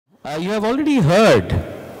You have already heard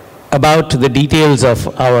about the details of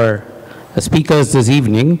our speakers this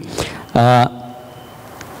evening. Adoor,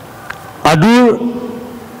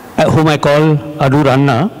 whom I call Adoor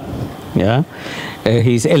Anna, yeah,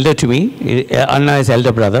 he's elder to me. Anna is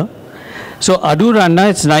elder brother. So Adoor Anna,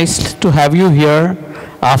 it's nice to have you here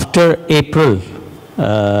after April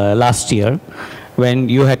last year, when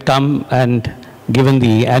you had come and given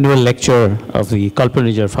the annual lecture of the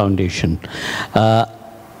Kalpanagar Foundation.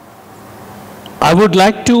 I would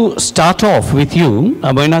like to start off with you.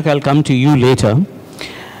 Moinak, I'll come to you later.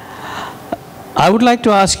 I would like to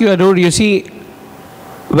ask you, Adoor, you see,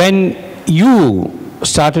 when you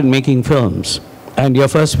started making films, and your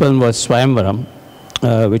first film was Swayamvaram,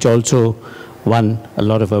 which also won a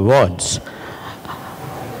lot of awards,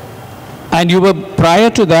 and you were prior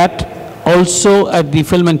to that also at the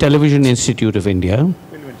Film and Television Institute of India.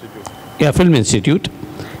 Film Institute. Yeah, Film Institute,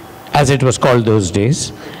 as it was called those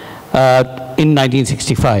days. In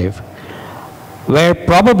 1965, where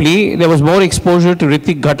probably there was more exposure to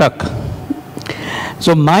Ritik Ghatak.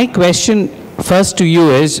 So my question first to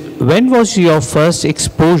you is, when was your first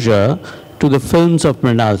exposure to the films of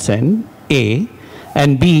Mrinal Sen, A,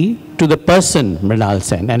 and B, to the person Mrinal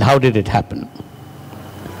Sen, and how did it happen?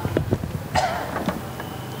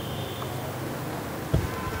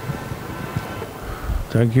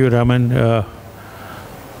 Thank you, Raman.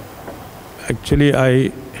 Actually,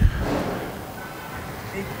 I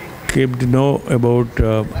came to know about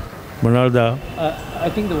Mrinal. I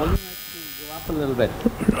think the volume has to go up a little bit.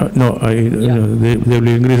 No, they will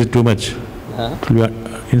increase it too much. It will be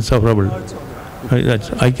insufferable.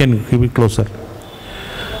 I can keep it closer.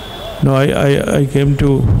 No, I came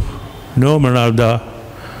to know Mrinal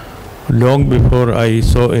long before I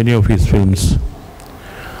saw any of his films.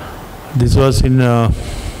 This was in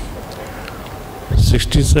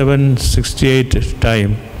 67, 68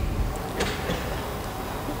 time.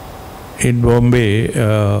 In Bombay,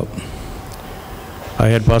 I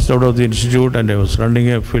had passed out of the institute and I was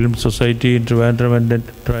running a film society in Trivandrum and then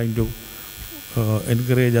trying to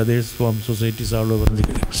encourage others from societies all over the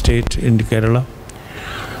state in Kerala.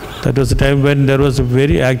 That was the time when there was a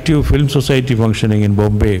very active film society functioning in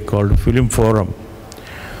Bombay called Film Forum.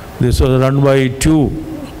 This was run by two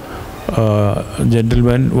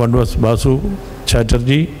gentlemen. One was Basu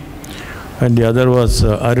Chatterjee and the other was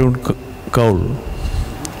Arun Kaul.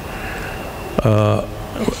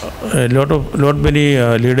 Many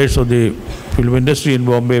leaders of the film industry in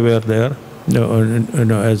Bombay were there,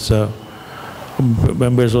 as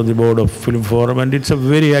members of the board of Film Forum, and it's a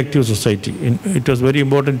very active society. It was very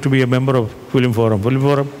important to be a member of Film Forum. Film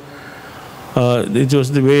Forum, it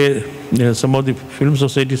was the way some of the film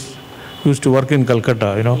societies used to work in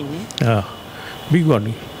Kolkata, big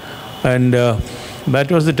one. And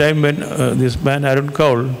that was the time when this man Arun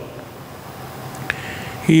Kaul,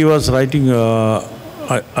 he was writing,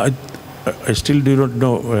 I still do not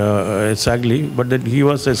know exactly, but then he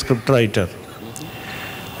was a script writer.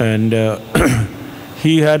 And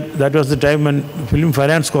he had, that was the time when Film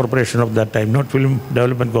Finance Corporation of that time, not Film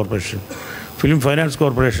Development Corporation. Film Finance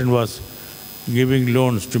Corporation was giving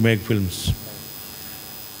loans to make films.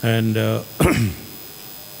 And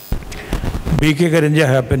B.K. Karanja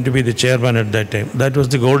happened to be the chairman at that time. That was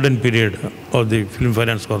the golden period of the Film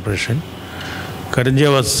Finance Corporation.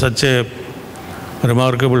 Karanja was such a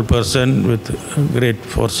remarkable person with great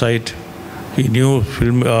foresight. He knew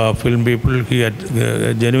film people. He had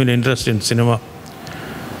a genuine interest in cinema,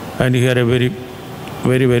 and he had a very,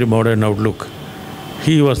 very, very modern outlook.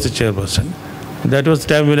 He was the chairperson. That was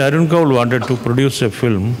the time when Arun Kaul wanted to produce a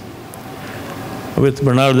film with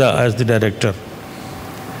Mrinal as the director.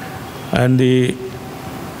 And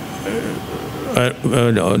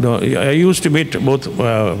I used to meet both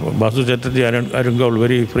Basu Chatterjee and Arun Kaul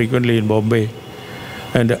very frequently in Bombay.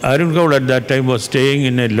 And Arun Kaul at that time was staying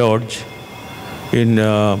in a lodge in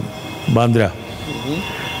Bandra.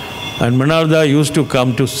 And Mrinal used to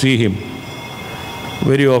come to see him.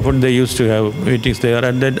 Very often they used to have meetings there.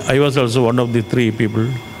 And then I was also one of the three people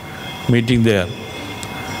meeting there.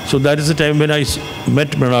 So that is the time when I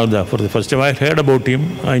met Mrinal for the first time. I heard about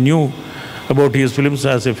him. I knew about his films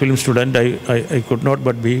as a film student. I could not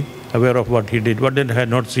but be aware of what he did, but then I had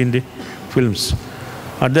not seen the films.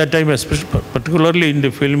 At that time, particularly in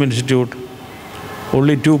the Film Institute,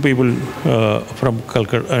 only two people from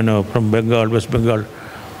Kolkata, from Bengal, West Bengal,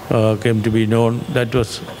 came to be known. That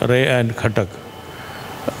was Ray and Khatak.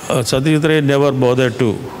 Satyajit Ray never bothered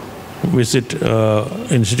to visit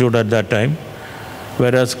Institute at that time,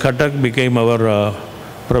 whereas Khatak became our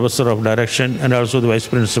professor of direction and also the vice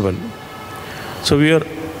principal. So we were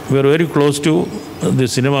very close to the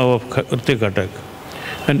cinema of Ritik Ghatak.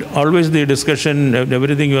 And always the discussion,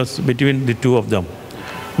 everything was between the two of them.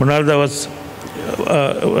 Mrinal was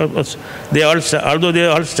although they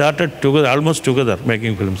all started together, almost together,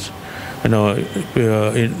 making films. In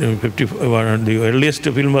 51, the earliest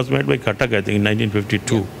film was made by Katak, I think, in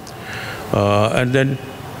 1952. And then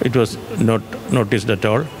it was not noticed at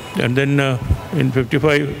all. And then in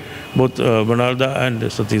 55, both Mrinal and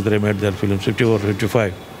Satish Ray made their films, 54,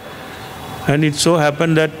 55. And it so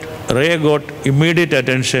happened that Ray got immediate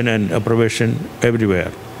attention and approbation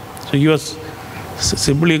everywhere. So he was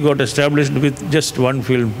simply got established with just one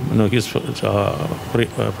film, his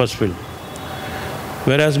first film.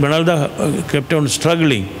 Whereas Mrinal kept on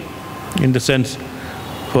struggling in the sense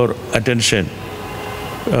for attention.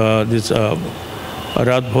 This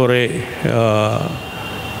Raat Bhore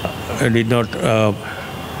did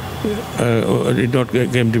not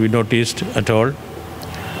came to be noticed at all.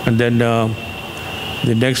 And then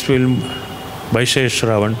the next film, SV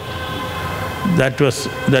Raman,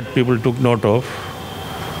 that people took note of.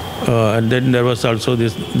 And then there was also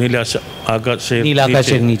this Nila Akashir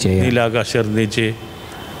Niche.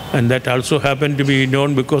 And that also happened to be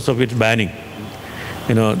known because of its banning.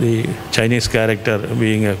 The Chinese character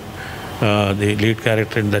being the lead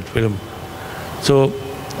character in that film. So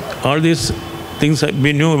all these things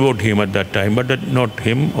we knew about him at that time, but not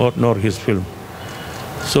him nor his film.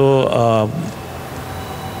 So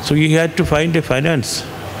so he had to find a finance.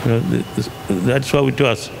 That's how it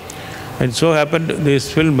was. And so happened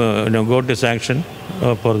this film got a sanction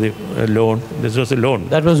for the loan. This was a loan.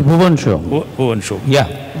 That was Bhuvan Show. Bhuvan Show. Yeah.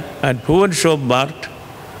 And Bhuvan Show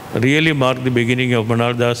really marked the beginning of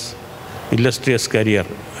Mrinal's illustrious career,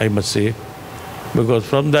 I must say. Because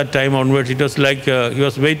from that time onwards, it was like he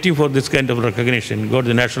was waiting for this kind of recognition. He got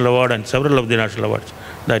the national award and several of the national awards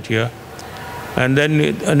that year. And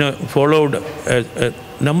then followed a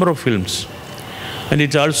number of films. And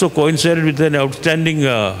it also coincided with an outstanding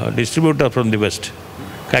distributor from the West,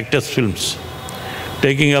 Cactus Films,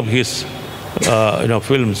 taking up his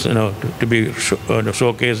films to be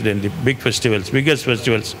showcased in the big festivals, biggest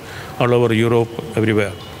festivals all over Europe,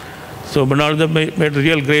 everywhere. So Mrinal made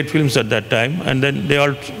real great films at that time, and then they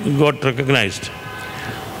all got recognized.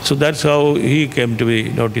 So that's how he came to be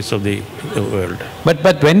noticed of the world.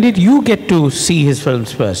 But when did you get to see his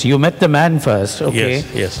films first? You met the man first, okay?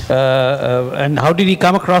 Yes. And how did he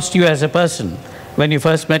come across to you as a person when you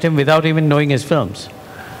first met him without even knowing his films?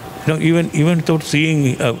 Even without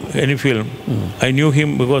seeing any film, I knew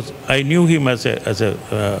him because I knew him as a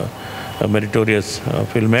meritorious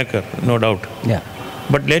filmmaker, no doubt. Yeah.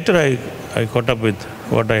 But later I caught up with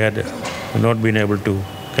what I had not been able to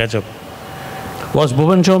catch up. Was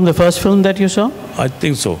Bhuvan Show the first film that you saw? I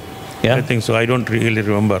think so. Yeah. I think so. I don't really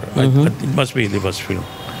remember. It must be the first film.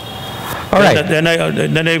 All right. Then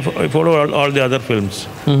I follow all the other films,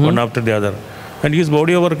 one after the other. And his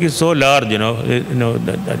body of work is so large,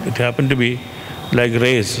 that it happened to be like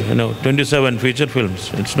Ray's, 27 feature films.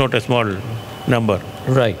 It's not a small number.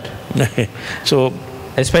 Right. So,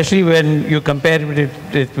 especially when you compare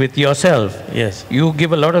it with yourself. Yes. You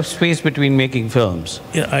give a lot of space between making films.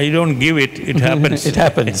 Yeah, I don't give it. It happens. It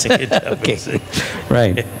happens. It happens. Okay.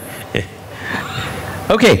 Right.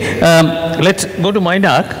 Okay. Let's go to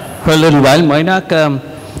Moinak for a little while. Moinak,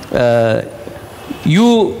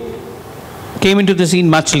 you came into the scene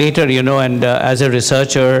much later, and as a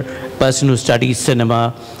researcher, person who studies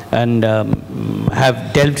cinema, and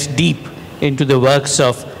have delved deep into the works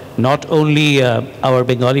of not only our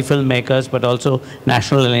Bengali filmmakers, but also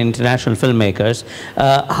national and international filmmakers.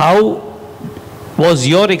 How was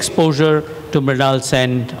your exposure to Mrinal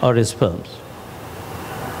Sen or his films?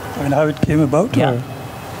 And how it came about? Yeah. Or?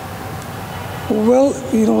 Well,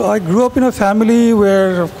 I grew up in a family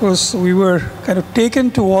where, of course, we were kind of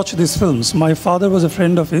taken to watch these films. My father was a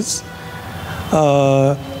friend of his.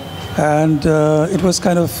 And it was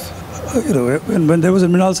kind of, when there was a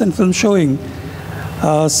Mrinal Sen film showing,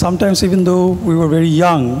 sometimes even though we were very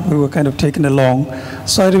young, we were kind of taken along.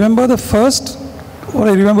 So I remember what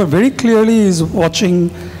I remember very clearly is watching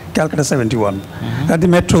Calcutta 71 at the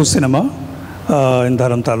Metro Cinema in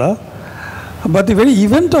Dharamtala. But the very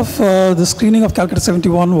event of the screening of Calcutta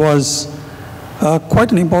 71 was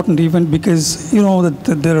quite an important event because,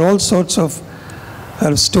 there are all sorts of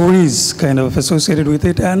stories kind of associated with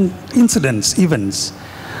it and incidents, events.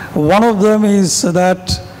 One of them is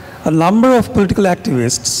that a number of political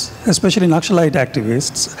activists, especially Naxalite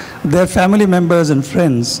activists, their family members and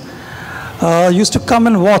friends, used to come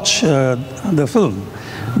and watch the film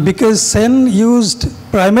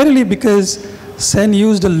primarily because Sen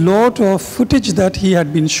used a lot of footage that he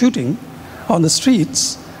had been shooting on the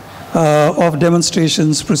streets of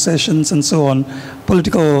demonstrations, processions, and so on,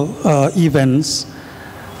 political events.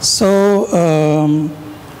 So,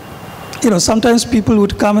 sometimes people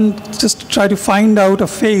would come and just try to find out a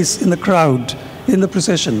face in the crowd, in the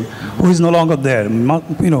procession, who is no longer there,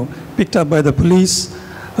 picked up by the police,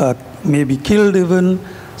 maybe killed even.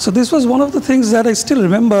 So this was one of the things that I still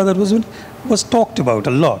remember that was talked about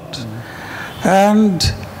a lot. And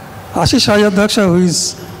Ashish Aryadhaksha, who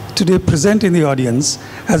is today present in the audience,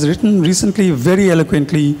 has written recently very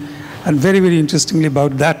eloquently and very, very interestingly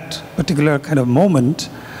about that particular kind of moment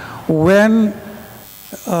when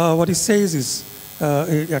what he says is,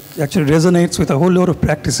 it actually resonates with a whole lot of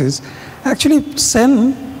practices. Actually,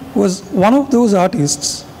 Sen was one of those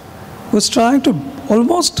artists who was trying to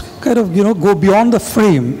almost kind of, go beyond the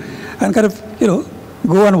frame and kind of,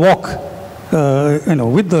 go and walk,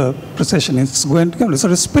 with the procession. It's going to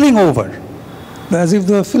sort of spilling over, as if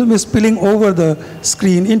the film is spilling over the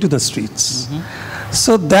screen into the streets. Mm-hmm.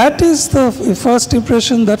 So that is the first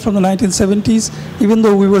impression that from the 1970s, even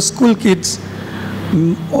though we were school kids,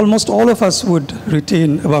 almost all of us would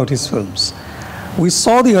retain about his films. We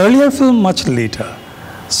saw the earlier film much later.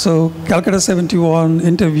 So Calcutta 71,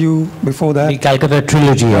 Interview, before that. The Calcutta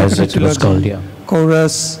Trilogy, as it was called, yeah.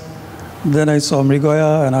 Chorus, then I saw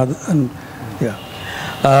Mrigoya and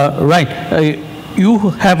yeah. Right. You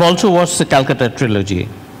have also watched the Calcutta Trilogy.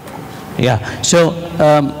 Yeah. So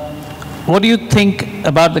what do you think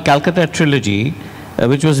about the Calcutta Trilogy,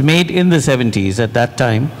 which was made in the 70s at that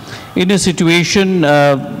time, in a situation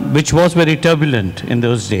which was very turbulent in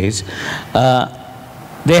those days?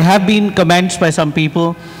 There have been comments by some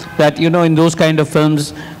people that, in those kind of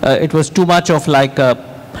films, it was too much of like a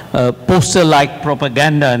poster-like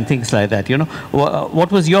propaganda and things like that.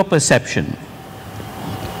 What was your perception?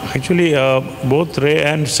 Actually, both Ray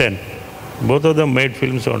and Sen, both of them made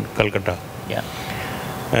films on Calcutta. Yeah.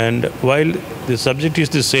 And while the subject is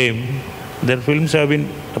the same, their films have been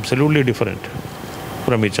absolutely different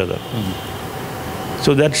from each other. Mm-hmm.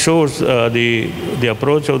 So that shows the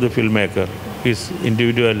approach of the filmmaker, his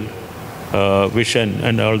individual vision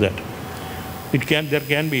and all that. There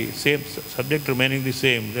can be same subject remaining the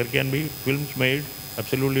same. There can be films made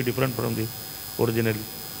absolutely different from the original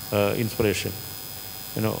inspiration.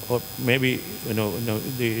 Or maybe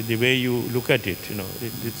the way you look at it.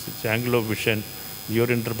 It's angle of vision,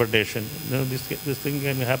 your interpretation. This thing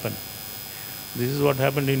can happen. This is what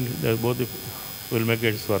happened in both the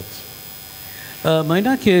filmmakers' works.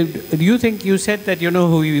 Moinak, do you think, you said that,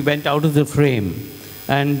 he went out of the frame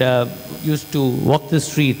and used to walk the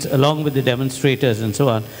streets along with the demonstrators and so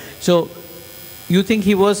on. So you think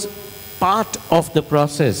he was part of the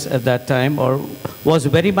process at that time, or was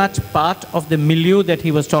very much part of the milieu that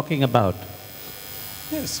he was talking about?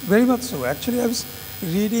 Yes, very much so. Actually, I was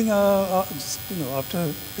reading,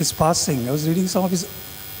 after his passing, I was reading some of his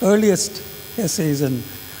earliest essays and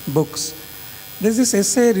books. There's this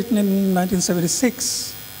essay written in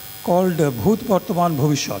 1976 called Bhoot Vartaman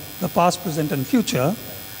Bhavishyat, the past, present and future,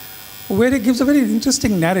 where he gives a very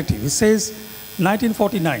interesting narrative. He says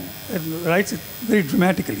 1949, and writes it very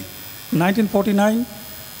dramatically. 1949,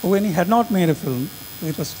 when he had not made a film,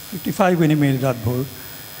 it was 55 when he made Radbhor,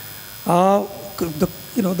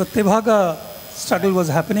 the Tebhaga struggle was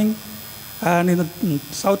happening, and in the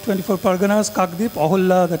South 24 Parganas, Kakdeep,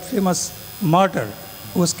 Ahulla, that famous martyr,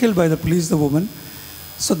 who was killed by the police, the woman.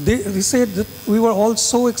 So they said that we were all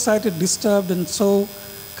so excited, disturbed, and so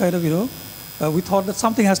kind of, we thought that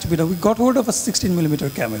something has to be done. We got hold of a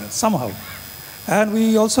 16mm camera somehow. And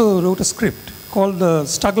we also wrote a script called The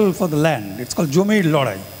Struggle for the Land. It's called Jomeir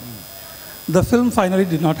Lorai. The film finally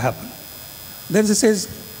did not happen. Then he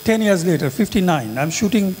says, 10 years later, 59, I'm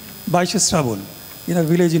shooting Baishe Sravon in a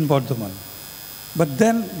village in Bardhaman. But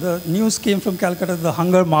then the news came from Calcutta, the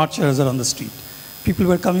hunger marchers are on the street. People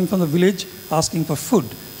were coming from the village asking for food.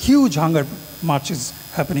 Huge hunger marches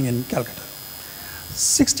happening in Calcutta.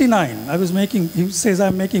 69, he says,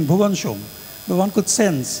 I'm making Bhuvan Shom. But one could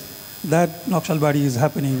sense that Naxalbari is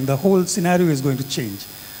happening, the whole scenario is going to change.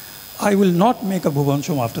 I will not make a Bhuvan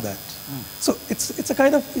Shom after that. So it's a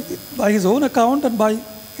kind of, by his own account and by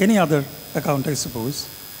any other account, I suppose,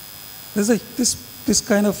 there's this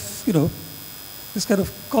kind of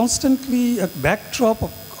constantly a backdrop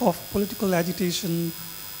of political agitation,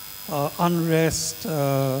 unrest,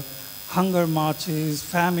 hunger marches,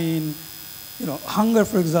 famine. Hunger,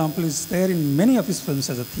 for example, is there in many of his films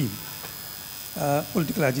as a theme.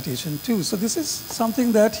 Political agitation too. So this is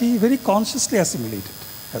something that he very consciously assimilated,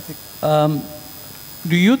 I think.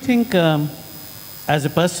 Do you think, as a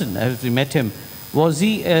person, as we met him, was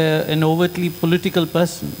he an overtly political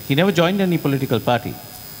person? He never joined any political party.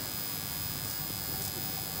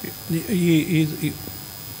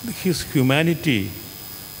 his humanity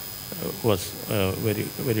was very,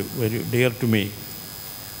 very, very dear to me.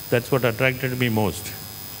 That's what attracted me most.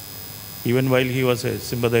 Even while he was a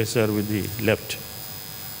sympathizer with the left,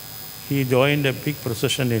 he joined a big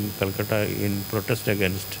procession in Kolkata in protest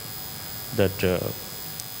against that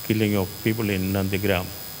killing of people in Nandigram.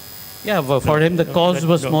 Yeah, for him the cause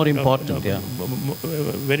was more important. Yeah.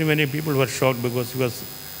 Very many people were shocked because he was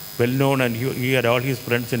well known and he had all his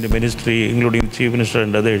friends in the ministry, including the Chief Minister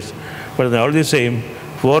and others. But all the same,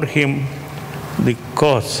 for him, the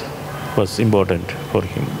cause was important for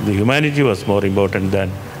him. The humanity was more important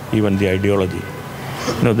than even the ideology.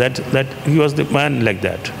 That he was the man like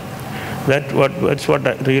that. That's what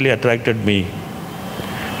really attracted me.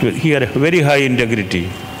 He had a very high integrity,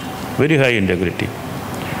 very high integrity.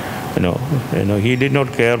 He did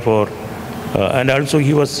not care for, and also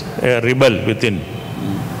he was a rebel within.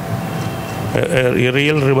 A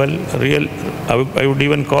real rebel, I would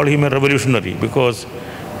even call him a revolutionary because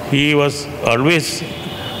he was always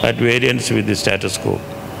at variance with the status quo.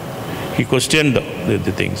 He questioned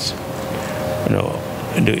the things.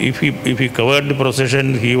 And if he covered the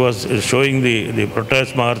procession, he was showing the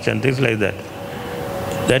protest march and things like that.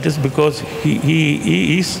 That is because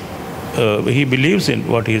he believes in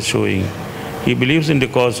what he is showing. He believes in the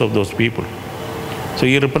cause of those people. So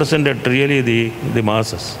he represented really the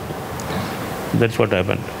masses. That's what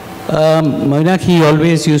happened. Moinak, he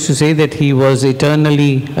always used to say that he was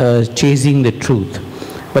eternally chasing the truth,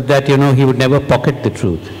 but that, he would never pocket the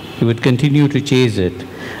truth. He would continue to chase it.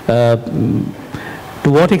 To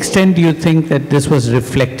what extent do you think that this was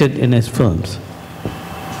reflected in his films?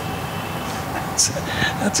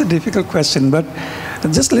 That's a difficult question, but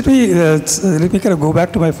just let me kind of go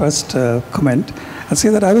back to my first comment and say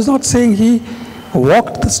that I was not saying he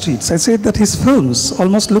walked the streets. I said that his films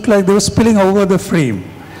almost looked like they were spilling over the frame,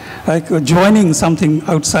 like joining something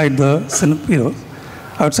outside the,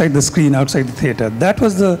 outside the screen, outside the theater. That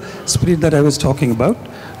was the spirit that I was talking about,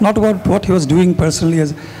 not about what he was doing personally,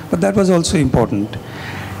 but that was also important.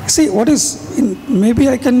 See, maybe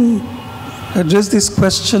I can address this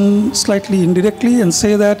question slightly indirectly and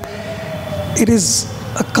say that it is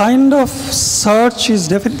a kind of search is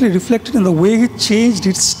definitely reflected in the way he changed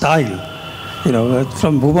its style.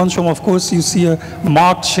 From Bhuvan Shom, of course, you see a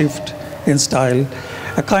marked shift in style,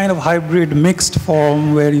 a kind of hybrid mixed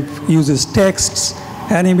form where he uses texts,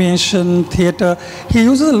 animation, theater. He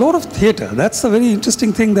uses a lot of theater. That's a very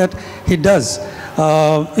interesting thing that he does.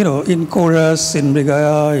 In Chorus, in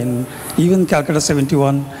Mrigaya, in even Calcutta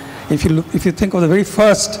 71. If you think of the very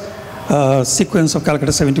first sequence of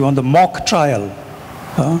Calcutta 71, the mock trial,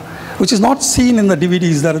 which is not seen in the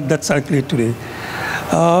DVDs that circulate today.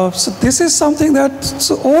 So this is something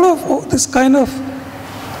all of this kind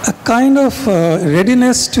of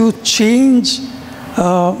readiness to change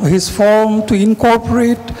his form, to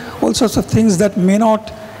incorporate all sorts of things that may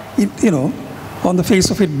not, on the face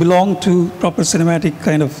of it belong to proper cinematic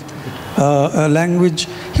kind of language.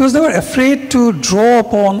 He was never afraid to draw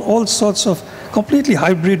upon all sorts of completely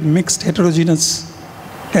hybrid, mixed, heterogeneous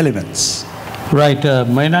elements. Right.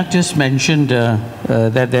 Moinak just mentioned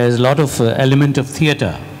that there is a lot of element of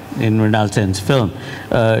theatre in Mrinal Sen's film.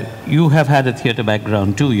 You have had a theatre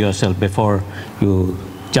background too yourself before you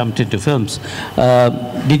jumped into films.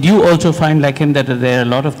 Did you also find, like him, that there are a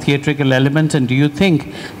lot of theatrical elements, and do you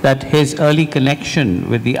think that his early connection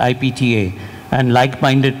with the IPTA and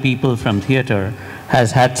like-minded people from theatre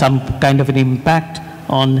has had some kind of an impact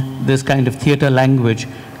on this kind of theatre language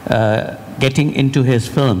getting into his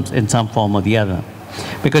films in some form or the other?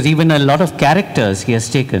 Because even a lot of characters he has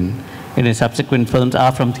taken in his subsequent films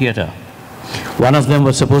are from theatre. One of them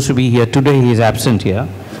was supposed to be here today. He is absent here,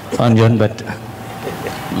 Anjan, but...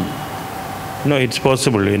 No, it's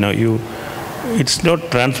possible, it's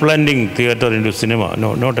not transplanting theatre into cinema,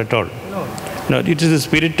 no, not at all. No, it is the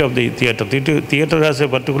spirit of the theatre. Theatre has a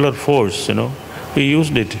particular force, he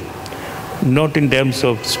used it, not in terms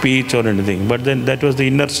of speech or anything, but then that was the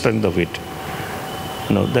inner strength of it.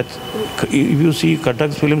 If you see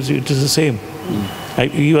Katak's films, it is the same.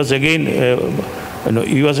 He was again,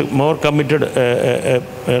 he was more committed a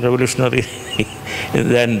revolutionary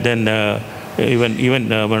than even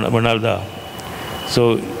Manalda.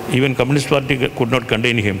 So even Communist Party could not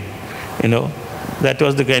contain him. That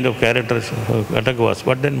was the kind of character Katak was.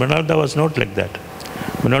 But then Manalda was not like that.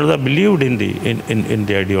 Manalda believed in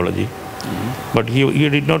the ideology, but he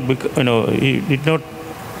did not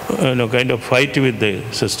kind of fight with the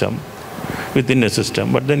system, within a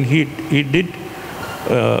system. But then he did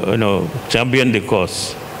champion the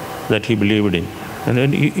cause that he believed in, and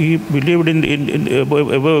then he believed in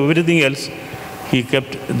above everything else. he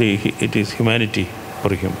kept it is humanity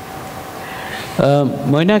for him.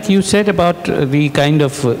 Moinak, you said about the kind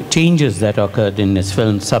of changes that occurred in his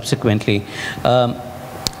films subsequently.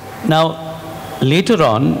 Now, later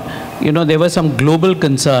on, there were some global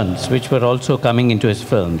concerns which were also coming into his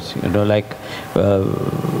films, like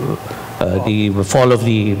the fall of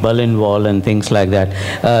the Berlin Wall and things like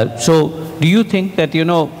that. So, do you think that,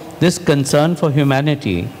 this concern for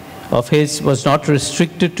humanity of his was not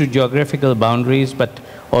restricted to geographical boundaries, but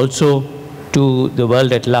also to the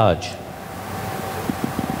world at large?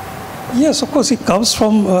 Yes, of course, he comes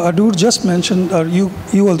from, Adoor just mentioned, or you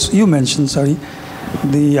mentioned, sorry,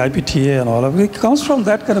 the IPTA and all of it. It comes from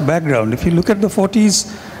that kind of background. If you look at the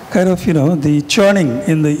 40s, kind of, the churning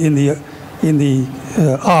in the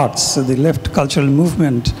arts, the left cultural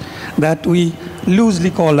movement that we loosely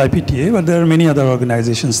call IPTA, but there are many other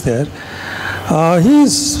organizations there. He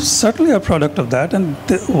is certainly a product of that, and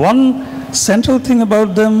the one central thing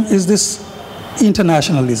about them is this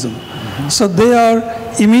internationalism. So they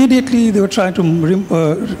were trying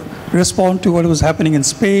to respond to what was happening in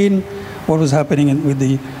Spain, what was happening with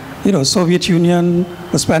the Soviet Union,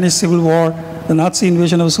 the Spanish Civil War, the Nazi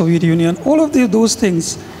invasion of the Soviet Union. All of those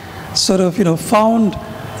things sort of found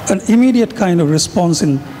an immediate kind of response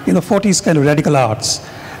in the 40s kind of radical arts.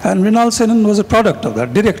 And Mrinal Sen was a product of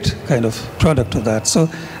that, direct kind of product of that. So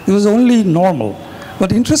it was only normal.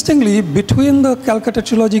 But interestingly, between the Calcutta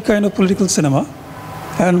trilogy kind of political cinema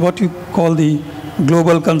and what you call the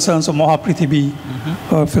global concerns of Mahaprithibi,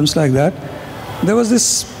 or films like that, there was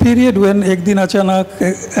this period when Ek Din Achanak,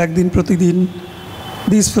 Ek Din Pratidin,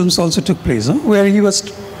 these films also took place, where he was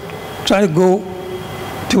trying to go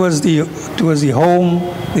towards the home,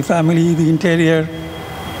 the family, the interior,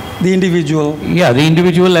 the individual. Yeah, the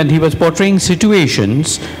individual, and he was portraying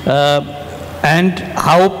situations and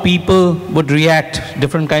how people would react,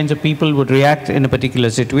 different kinds of people would react in a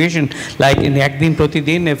particular situation. Like in Ek Din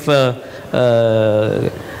Pratidin, if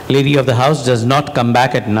lady of the house does not come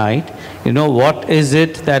back at night, what is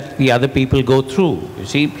it that the other people go through, you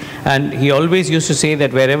see? And he always used to say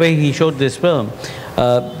that wherever he showed this film,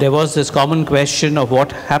 there was this common question of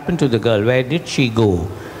what happened to the girl, where did she go?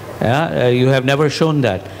 You have never shown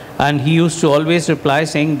that. And he used to always reply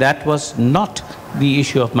saying that was not the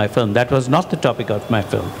issue of my film, that was not the topic of my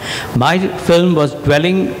film. My film was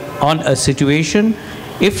dwelling on a situation.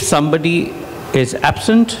 If somebody is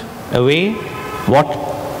absent, away, what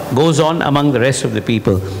goes on among the rest of the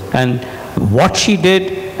people. And what she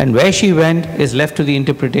did and where she went is left to the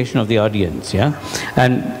interpretation of the audience.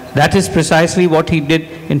 And that is precisely what he did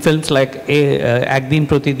in films like Ek Din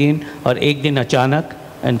Pratidin or Ek Din Achanak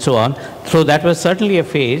and so on. So that was certainly a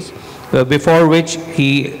phase before which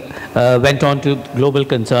he went on to global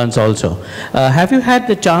concerns also. Have you had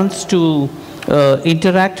the chance to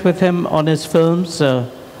interact with him on his films?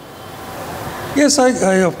 Yes,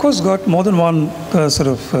 I of course got more than one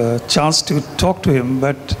chance to talk to him,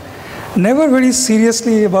 but never very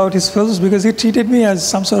seriously about his films, because he treated me as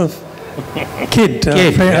some sort of kid,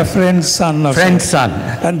 a friend's son.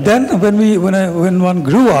 And then when one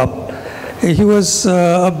grew up, he was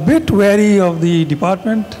a bit wary of the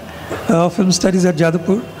department of film studies at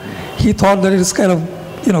Jadavpur. He thought that it is kind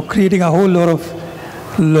of creating a whole lot of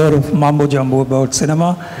mambo jumbo about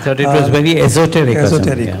cinema. So it was very esoteric.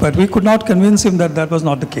 But we could not convince him that that was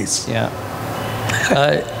not the case.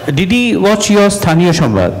 Did he watch your Sthaniya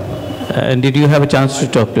Sambad? And did you have a chance to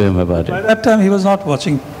talk to him about it? By that time, he was not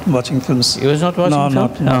watching films. He was not watching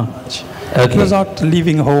films? No, not much. Okay. He was not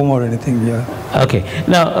leaving home or anything. Okay.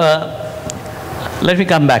 Now, let me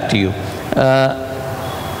come back to you.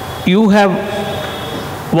 You have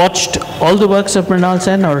watched all the works of Mrinal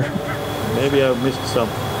Sen, or? Maybe I've missed some.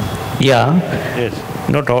 Yeah. Yes.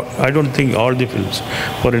 Not all. I don't think all the films.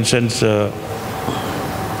 For instance,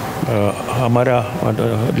 Amara,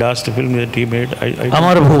 last film that he made.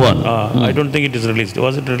 Amara Bhuvan. I don't think it is released.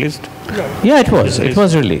 Was it released? Yeah, it was. It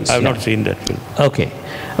was released. I have not seen that film. Okay.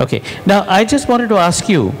 Okay. Now, I just wanted to ask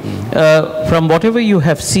you, from whatever you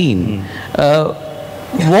have seen,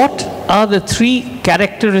 what are the three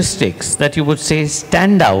characteristics that you would say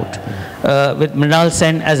stand out with Mrinal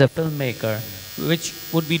Sen as a filmmaker, which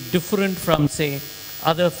would be different from, say,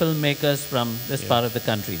 other filmmakers from this part of the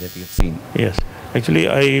country that you've seen? Yes. Actually,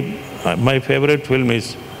 my favorite film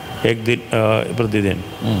is Ek Din Pratidin.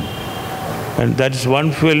 And that is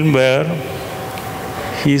one film where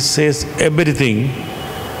he says everything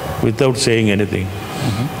without saying anything.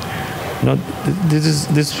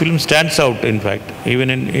 This film stands out, in fact.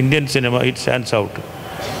 Even in Indian cinema, it stands out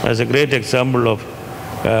as a great example of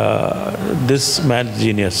this man's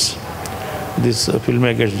genius, this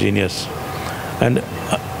filmmaker's genius. And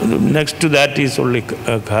next to that is only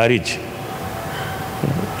Kharij.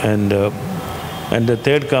 And the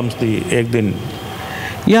third comes the Ekdin.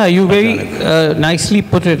 Yeah, you very nicely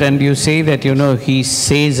put it, and you say that, you know, he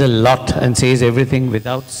says a lot and says everything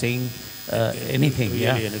without saying anything. Really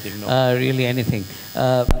yeah, anything, no. really anything.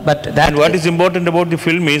 But that. And what is important about the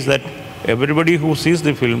film is that everybody who sees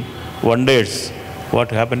the film wonders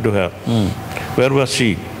what happened to her. Where was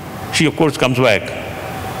she? She, of course, comes back,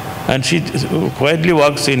 and she quietly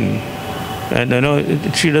walks in, and you know,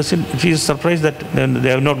 she doesn't. She is surprised that they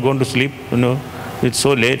have not gone to sleep. You know, it's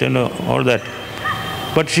so late, and all that.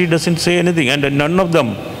 But she doesn't say anything, and none of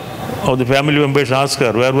them, of the family members, ask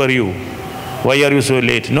her, "Where were you? Why are you so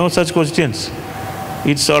late?" No such questions.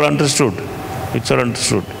 It's all understood. It's all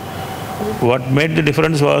understood. What made the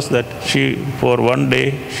difference was that she, for one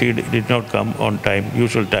day, she did not come on time,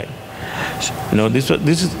 usual time. You know, this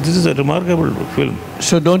is a remarkable film.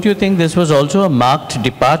 So don't you think this was also a marked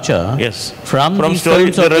departure? Yes. From the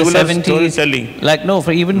story, films of the regular 70s? Storytelling. Like, no,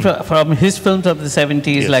 from his films of the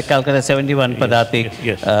 70s, Yes. like Calcutta 71, Padatik,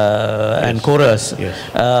 yes. and Chorus, Yes.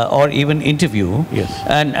 or even Interview, Yes.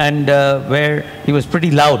 and where he was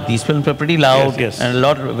pretty loud. These films were pretty loud, Yes, yes. and a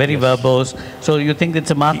lot very verbose. So you think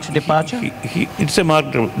it's a marked departure? It's a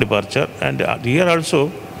marked departure, and here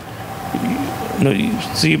also, you know, you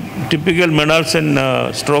see, typical Mrinal Sen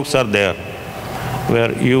strokes are there,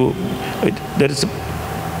 where he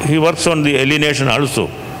works on the alienation also.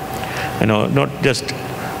 You know, not just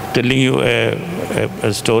telling you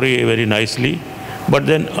a story very nicely, but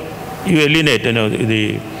then you alienate, you know,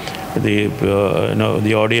 the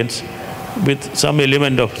audience with some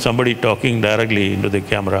element of somebody talking directly into the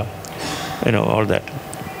camera. You know, all that.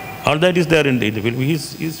 All that is there in the film.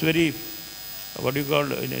 He's very, what do you call,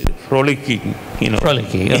 frolicking, you know.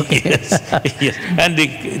 Frolicky, okay. Yes, yes. And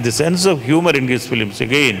the sense of humor in his films,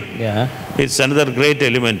 again, it's another great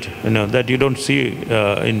element, you know, that you don't see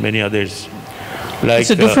in many others. Like,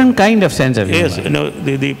 it's a different kind of sense of humor. Yes,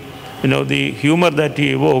 the humor that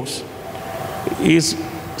he evokes is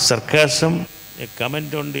sarcasm, a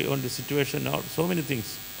comment on the situation, or so many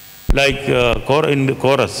things. Like in the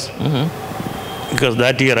Chorus, because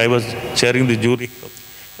that year I was chairing the jury.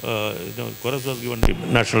 Chorus was given the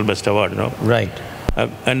National Best Award, you know. Right.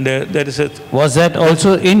 And there is a... Was that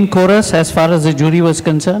also in Chorus as far as the jury was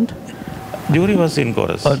concerned? Jury was in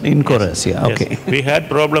Chorus. Oh, in Chorus, yeah, okay. Yes. We had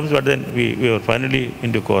problems, but then we were finally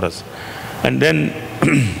into Chorus. And then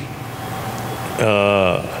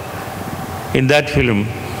in that film,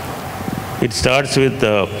 it starts with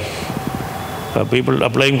people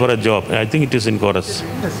applying for a job. I think it is in Chorus.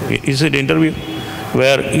 Is it interview?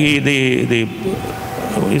 Where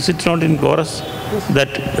is it not in Chorus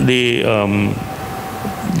that the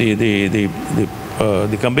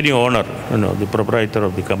company owner, you know, the proprietor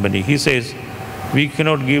of the company, he says, we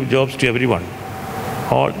cannot give jobs to everyone.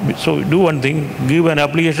 So do one thing, give an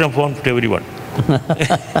application form to everyone.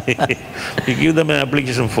 You give them an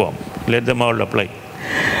application form, let them all apply.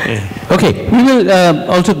 Okay, we will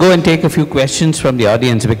also go and take a few questions from the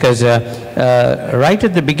audience, because right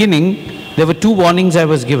at the beginning, there were two warnings I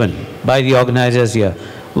was given by the organizers here.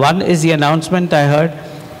 One is the announcement I heard,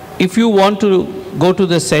 if you want to go to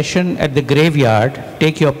the session at the graveyard,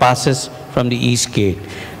 take your passes from the East Gate.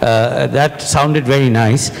 That sounded very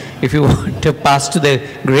nice. If you want to pass to the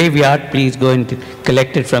graveyard, please go and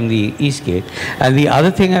collect it from the East Gate. And the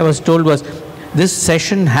other thing I was told was, this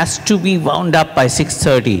session has to be wound up by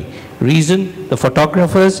 6:30. Reason, the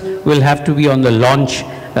photographers will have to be on the launch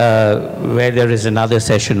where there is another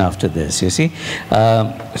session after this, you see.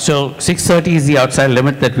 So 6:30 is the outside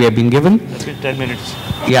limit that we have been given. 10 minutes.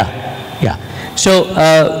 Yeah, yeah. So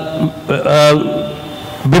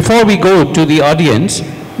before we go to the audience,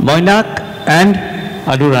 Moinak and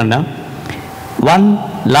Adoor, one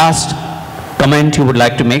last comment you would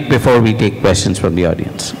like to make before we take questions from the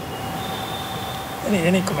audience.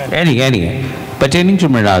 Any comment? Any. Pertaining to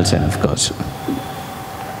Mrinal Sen, of course.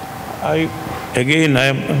 I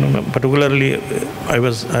am particularly,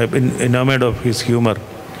 I've been enamored of his humor.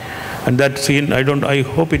 And that scene, I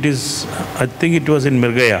hope it is, I think it was in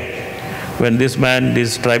Mirgaya, when this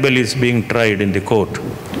tribal is being tried in the court.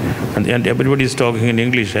 And everybody is talking in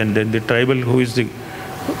English, and then the tribal who is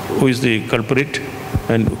the culprit,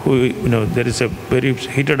 and who, you know, there is a very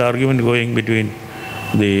heated argument going between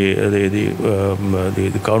the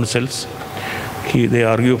councils. They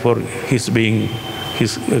argue for his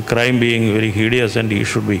crime being very hideous, and he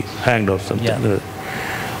should be hanged or something. Yeah.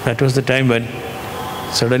 That was the time when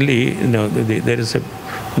suddenly, you know, there is a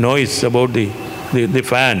noise about the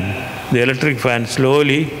fan, the electric fan,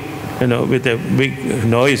 slowly, you know, with a big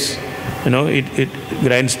noise, you know, it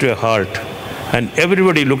grinds to a halt, and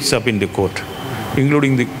everybody looks up in the court,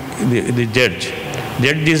 including the judge.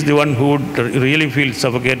 Judge is the one who would really feel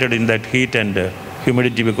suffocated in that heat and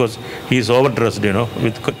humidity because he is overdressed, you know,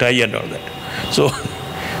 with tie and all that. So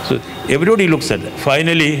everybody looks at that.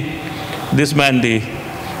 Finally, this man, the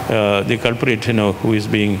culprit, you know, who is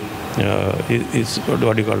being, is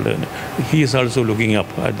what do you call it? He is also looking up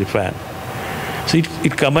at the fan. So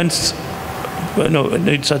it comments, you know,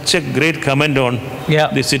 it's such a great comment on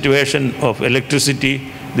the situation of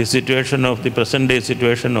electricity, the situation of the present day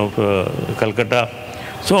situation of Kolkata.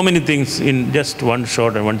 So many things in just one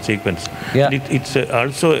shot and one sequence. Yeah. It's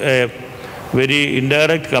also a very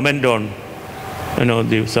indirect comment on, you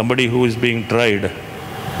know, somebody who is being tried,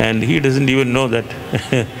 and he doesn't even know that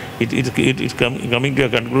it's coming to a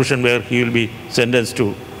conclusion where he will be sentenced to,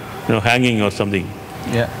 you know, hanging or something.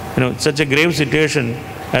 Yeah. You know, such a grave situation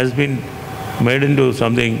has been made into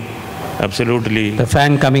something absolutely. The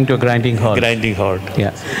fan coming to a grinding halt. Grinding halt.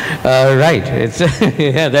 Yeah. Right. It's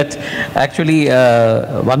yeah. That's actually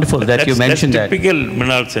wonderful that you mentioned that. That's typical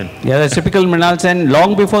Mrinal Sen. Yeah, that's typical Mrinal Sen.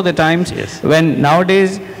 Long before the times, yes. When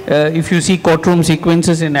nowadays, if you see courtroom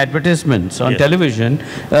sequences in advertisements on television,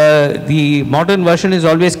 the modern version is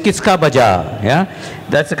always kiska baja. Yeah,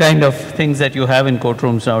 that's the kind of things that you have in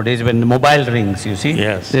courtrooms nowadays. When the mobile rings, you see,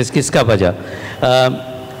 yes, there's kiska baja.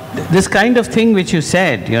 This kind of thing which you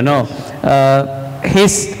said, you know,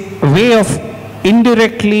 his way of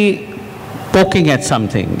indirectly poking at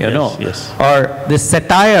something, you know, or the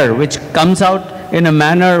satire which comes out in a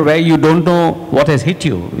manner where you don't know what has hit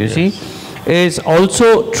you, you see, is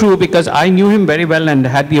also true because I knew him very well and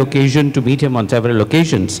had the occasion to meet him on several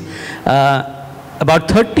occasions. About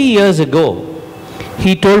 30 years ago,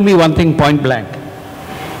 he told me one thing point blank.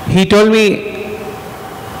 He told me,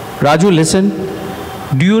 Raju, listen,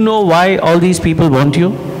 do you know why all these people want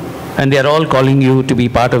you? And they're all calling you to be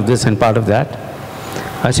part of this and part of that.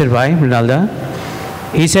 I said, why, Mrinalda?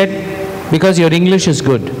 He said, because your English is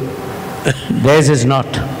good. Theirs is not.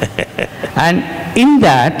 And in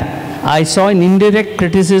that, I saw an indirect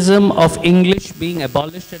criticism of English being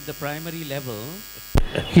abolished at the primary level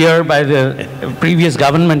here by the previous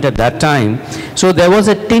government at that time. So there was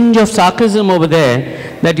a tinge of sarcasm over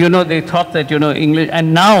there that, you know, they thought that, you know, English,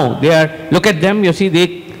 and now they are, look at them, you see,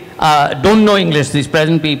 they don't know English, these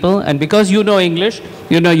present people, and because you know English,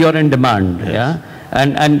 you know, you're in demand, yeah?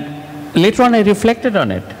 And later on I reflected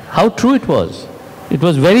on it, how true it was. It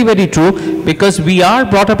was very, very true, because we are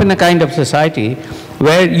brought up in a kind of society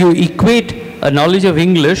where you equate a knowledge of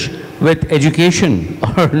English with education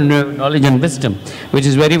or knowledge and wisdom, which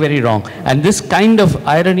is very, very wrong. And this kind of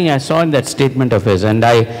irony I saw in that statement of his, and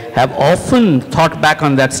I have often thought back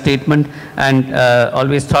on that statement and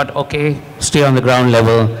always thought, okay, stay on the ground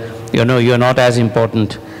level, you know, you're not as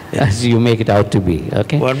important as you make it out to be,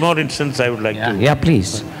 okay? One more instance I would like to. Yeah,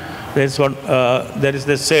 please. There's one, there is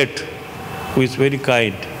the Seth who is very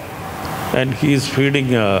kind, and he is feeding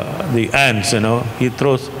the ants, you know,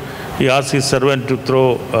 he asks his servant to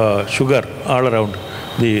throw sugar all around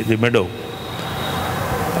the meadow.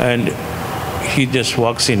 And he just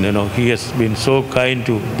walks in, you know, he has been so kind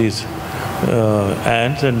to these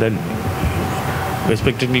ants, and then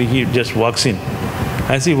respectively he just walks in.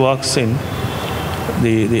 As he walks in,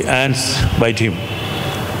 the ants bite him.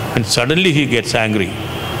 And suddenly he gets angry.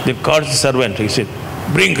 They calls the servant, he said,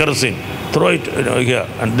 bring kerosene, throw it, you know, here,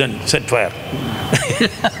 and then set fire.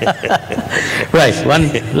 Right,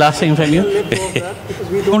 one last thing from you. Because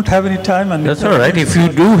we don't have any time. And that's all right. If you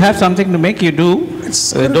do have something to make, you do.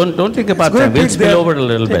 Don't think about that. We'll spill over a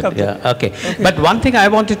little bit. Yeah, okay. But one thing I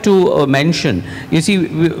wanted to mention, you see,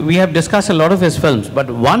 we have discussed a lot of his films, but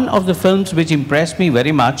one of the films which impressed me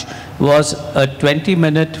very much was a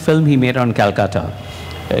 20-minute film he made on Calcutta,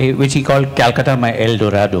 which he called Calcutta, My El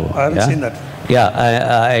Dorado. I haven't seen that. Yeah,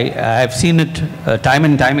 I have seen it time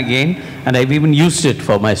and time again, and I've even used it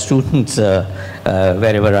for my students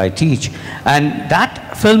wherever I teach. And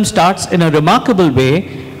that film starts in a remarkable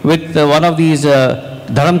way with one of these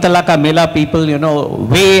Dharamtala ka Mela people, you know,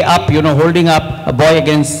 way up, you know, holding up a boy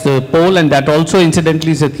against the pole, and that also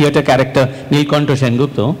incidentally is a theatre character, Nilkanto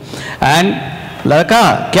Sengupta. And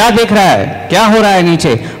लड़का क्या देख रहा है, क्या हो रहा है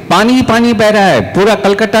नीचे, पानी ही पानी बह रहा है, पूरा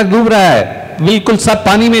कलकत्ता डूब रहा है, बिल्कुल सब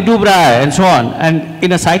पानी में डूब रहा है, and so on. And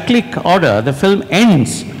in a cyclic order, the film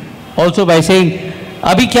ends also by saying,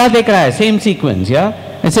 अभी क्या देख रहा है, same sequence, yeah?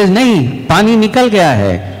 It says, नहीं, पानी निकल गया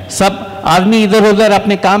है, सब आदमी इधर उधर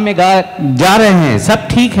अपने काम में जा रहे हैं, सब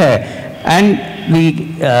ठीक है. And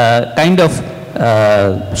the kind of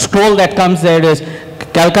scroll that comes there is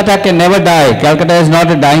Calcutta can never die. Calcutta is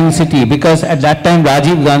not a dying city, because at that time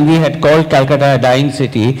Rajiv Gandhi had called Calcutta a dying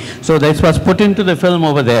city. So this was put into the film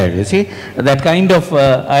over there, you see. That kind of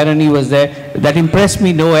irony was there. That impressed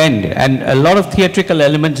me no end, and a lot of theatrical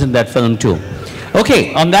elements in that film too.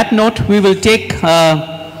 Okay, on that note, we will take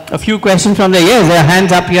a few questions from there. Yes, there are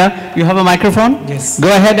hands up here. You have a microphone? Yes. Go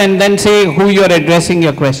ahead and then say who you are addressing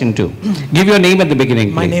your question to. Give your name at the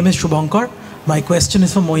beginning, My please. name is Shubhankar. My question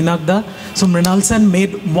is for Moinak Da. So Mrinal Sen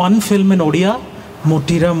made one film in Odia,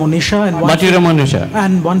 Motira Monisha,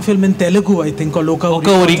 and one film in Telugu, I think, called Oka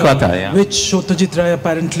Uri Kotha, yeah. which Shotajit Ray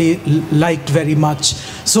apparently liked very much.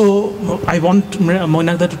 So I want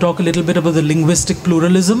Moinak Da to talk a little bit about the linguistic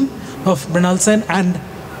pluralism of Mrinal Sen, and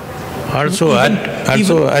also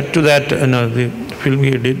add to that, the film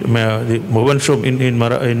he did, the Bhuvan Shom in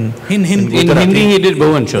Hindi. In Hindi he did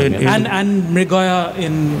Bhuvan Shom. And Mrigoya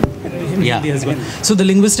in Yeah. Hindi as well. So the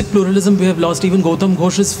linguistic pluralism we have lost. Even Gautam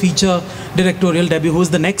Ghosh's feature directorial debut, who is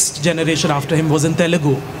the next generation after him, was in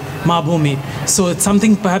Telugu, Mabhumi. So it's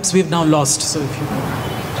something perhaps we've now lost. So if you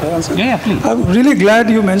Yeah, please. I'm really glad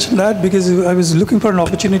you mentioned that, because I was looking for an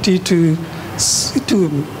opportunity to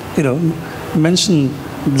mention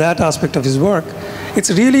that aspect of his work. It's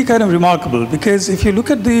really kind of remarkable, because if you look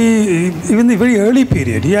at even the very early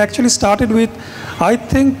period, he actually started with, I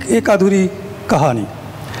think, Ek Adhuri Kahani.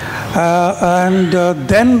 And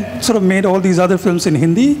then sort of made all these other films in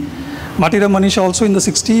Hindi, Matira Manisha also in the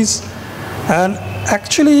 60s. And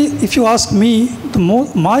actually, if you ask me,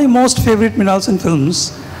 my most favorite Mrinal Sen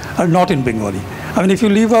films are not in Bengali. I mean, if you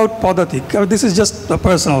leave out Padatik, this is just a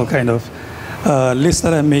personal kind of list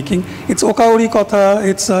that I'm making. It's Oka Uri Kotha,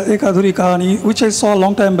 it's Ek Adhuri Kahani, which I saw a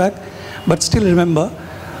long time back, but still remember.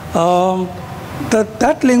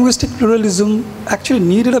 That linguistic pluralism actually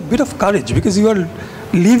needed a bit of courage, because you are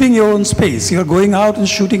leaving your own space. You are going out and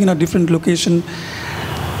shooting in a different location.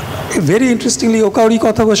 Very interestingly, Oka Uri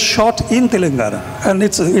Kotha was shot in Telangana. And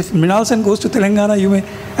if Mrinal Sen goes to Telangana,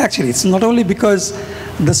 it's not only because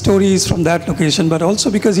the story is from that location, but also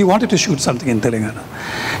because he wanted to shoot something in Telangana.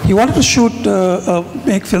 He wanted to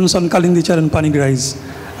make films on Kalindichar and Panigrais.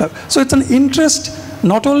 So it's an interest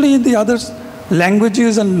not only in the other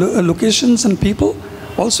languages and locations and people,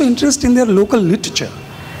 also interest in their local literature.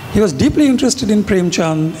 He was deeply interested in Prem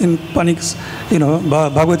Chand, in Panik's,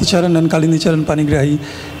 Bhagwati Charan and Kalindi Charan Panigrahi.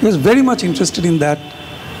 He was very much interested in that,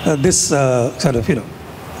 this sort of,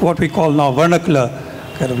 what we call now vernacular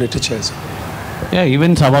kind of literature. Yeah,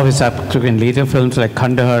 even some of his subsequent later films like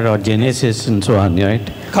Kandahar or Genesis and so on, right?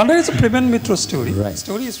 Kandahar is a Preman Mitra story. Right. The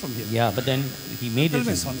story is from here. Yeah, but then he made it.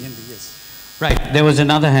 Film on Hindi, yes. Right, there was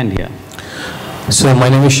another hand here. So my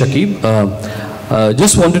name is Shakib.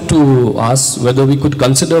 Just wanted to ask whether we could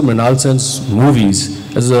consider Mrinal Sen's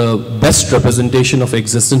movies as a best representation of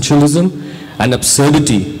existentialism and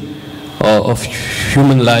absurdity of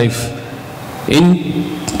human life in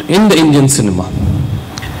the Indian cinema.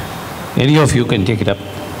 Any of you can take it up.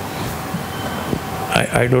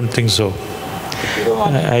 I don't think so.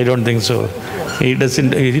 I don't think so. He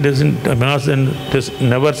doesn't, Mrinal Sen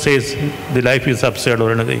never says the life is absurd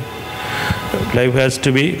or anything. Life has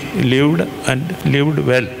to be lived and lived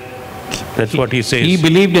well. That's what he says. He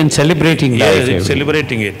believed in celebrating life. Yeah,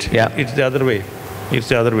 celebrating it. Yeah. It's the other way. It's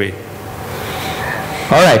the other way.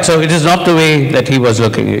 All right, so it is not the way that he was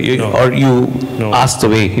looking at it, No. or you No. asked the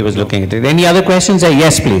way he was looking at it. Any other questions?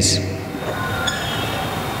 Yes, please.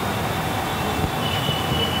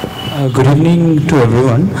 Good evening to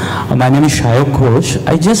everyone. My name is Shayok Ghosh.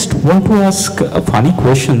 I just want to ask a funny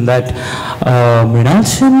question that Mrinal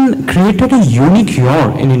Sen created a unique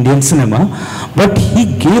genre in Indian cinema, but he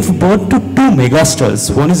gave birth to two megastars.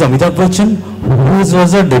 One is Amitabh Bachchan, who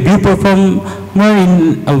was a debut performer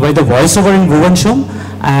by the voiceover in Bhuvan Shom,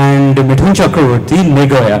 and Mithun Chakravarti in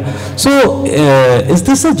Meghaya. So is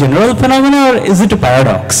this a general phenomenon or is it a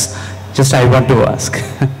paradox? Just I want to ask.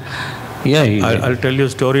 Yeah, I'll tell you a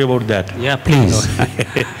story about that. yeah, please.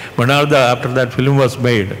 Mrinal, after that film was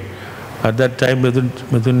made, at that time Mithun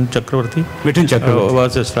Chakravarti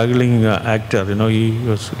was a struggling actor. He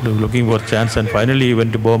was looking for a chance, and finally he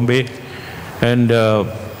went to Bombay, and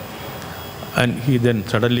he then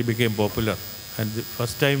suddenly became popular. And the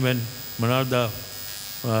first time when Mrinal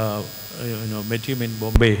met him in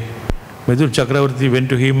Bombay, Mithun Chakravarti went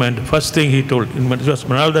to him, and first thing he told,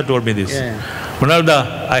 Mrinal told me this. Yeah. Mrinal,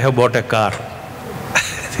 I have bought a car.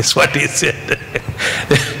 That's what he said.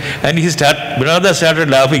 And Brinada started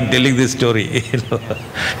laughing, telling this story,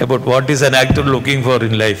 about what is an actor looking for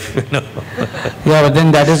in life. Yeah, but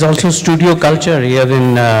then that is also studio culture here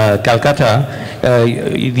in Calcutta.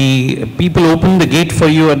 The people open the gate for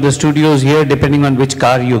you at the studios here depending on which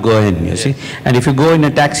car you go in, you see. And if you go in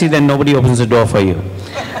a taxi, then nobody opens the door for you.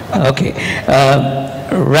 Okay.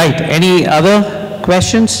 Right. Any other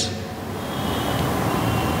questions?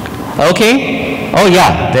 Okay. Oh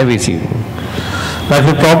yeah, there we see. That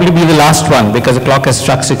will probably be the last one because the clock has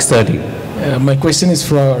struck 6:30. My question is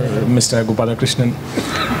for Mr. Gopalakrishnan.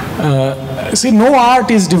 See, no art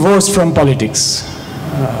is divorced from politics.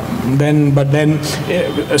 But then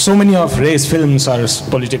so many of Ray's films are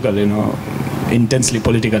political, intensely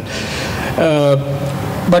political.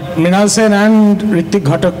 But Mrinal Sen and Ritwik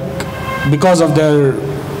Ghatak, because of their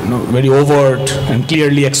very overt and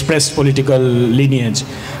clearly expressed political lineage,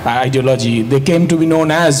 ideology, they came to be known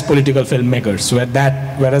as political filmmakers,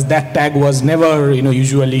 whereas that tag was never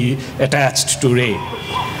usually attached to Ray.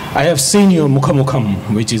 I have seen your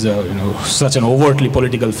Mukhamukham, which is such an overtly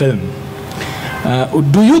political film.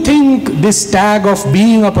 Do you think this tag of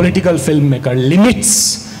being a political filmmaker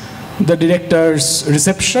limits the director's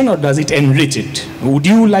reception, or does it enrich it? Would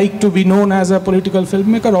you like to be known as a political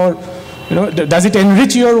filmmaker, or does it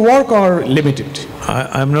enrich your work or limit it?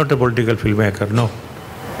 I'm not a political filmmaker, no.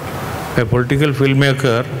 A political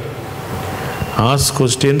filmmaker asks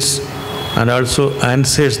questions and also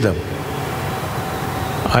answers them.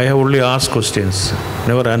 I have only asked questions,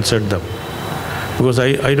 never answered them, because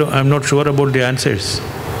I'm not sure about the answers.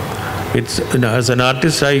 As an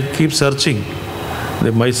artist, I keep searching.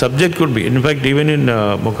 My subject could be, in fact, even in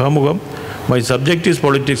Mukhamukam, my subject is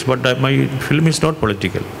politics, but my film is not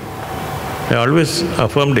political. I always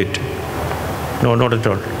affirmed it. No, not at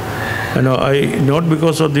all. Not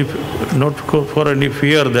because of not for any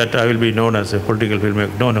fear that I will be known as a political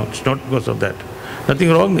filmmaker. No, it's not because of that. Nothing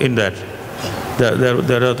wrong in that.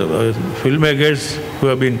 There are filmmakers who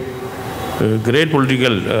have been great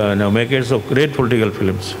political, makers of great political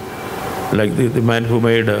films. Like the man who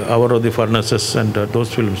made Hour of the Furnaces and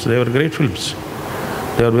those films. They were great films.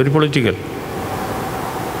 They are very political.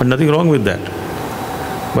 But nothing wrong with that.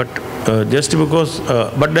 But just because,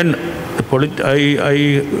 but then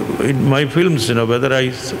in my films, whether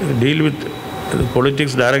I deal with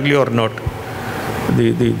politics directly or not,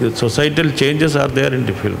 the societal changes are there in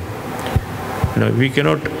the film. We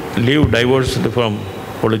cannot live divorced from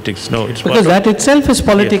politics. No, it's because that itself is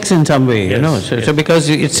politics in some way, So because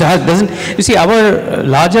it doesn't. You see, our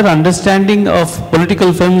larger understanding of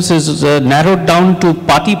political films is narrowed down to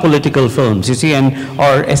party political films. You see,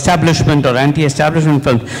 or establishment or anti-establishment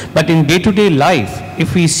films. But in day-to-day life,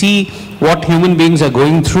 if we see what human beings are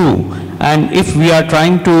going through, and if we are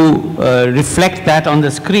trying to reflect that on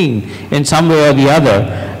the screen in some way or the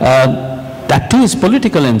other. That too is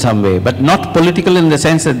political in some way, but not political in the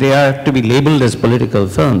sense that they are to be labeled as political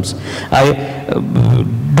films. I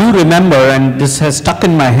do remember, and this has stuck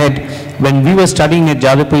in my head, when we were studying at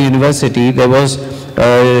Jadavpur University, there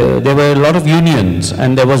were a lot of unions,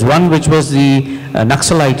 and there was one which was the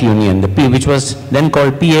Naxalite Union, which was then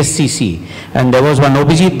called PSCC, and there was one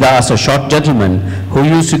Obijit Das, a short gentleman, who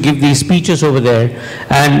used to give these speeches over there,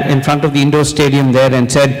 and in front of the indoor stadium there,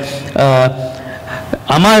 and said,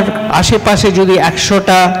 আমার আশেপাশে যদি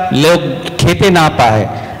 100টা লোক খেতে না পায়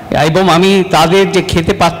এবং আমি তাদের যে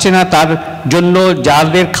খেতে পাচ্ছে না তার জন্য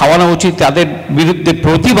যাদের খাওয়ানো উচিত তাদের বিরুদ্ধে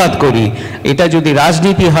প্রতিবাদ করি, এটা যদি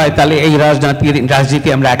রাজনীতি হয় তাহলে এই রাজনীতি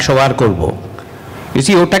আমরা 100 বার করব। You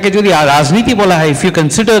see, ওটাকে যদি রাজনীতি বলা হয়, if you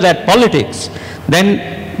consider that politics, then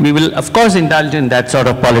we will of course indulge in that sort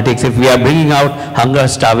of politics if we are bringing out hunger,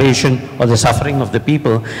 starvation, or the suffering of the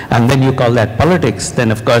people, and then you call that politics, then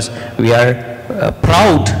of course we are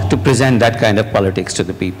proud to present that kind of politics to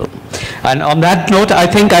the people. And on that note, I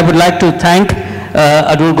think I would like to thank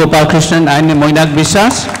Adoor Gopalakrishnan and Moinak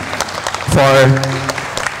Biswas for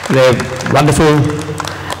the wonderful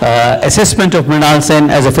assessment of Mrinal Sen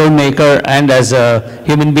as a filmmaker and as a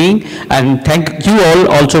human being, and thank you all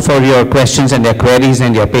also for your questions and your queries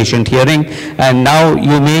and your patient hearing. And now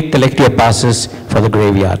you may collect your passes for the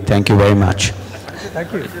graveyard. Thank you very much. Thank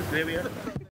you.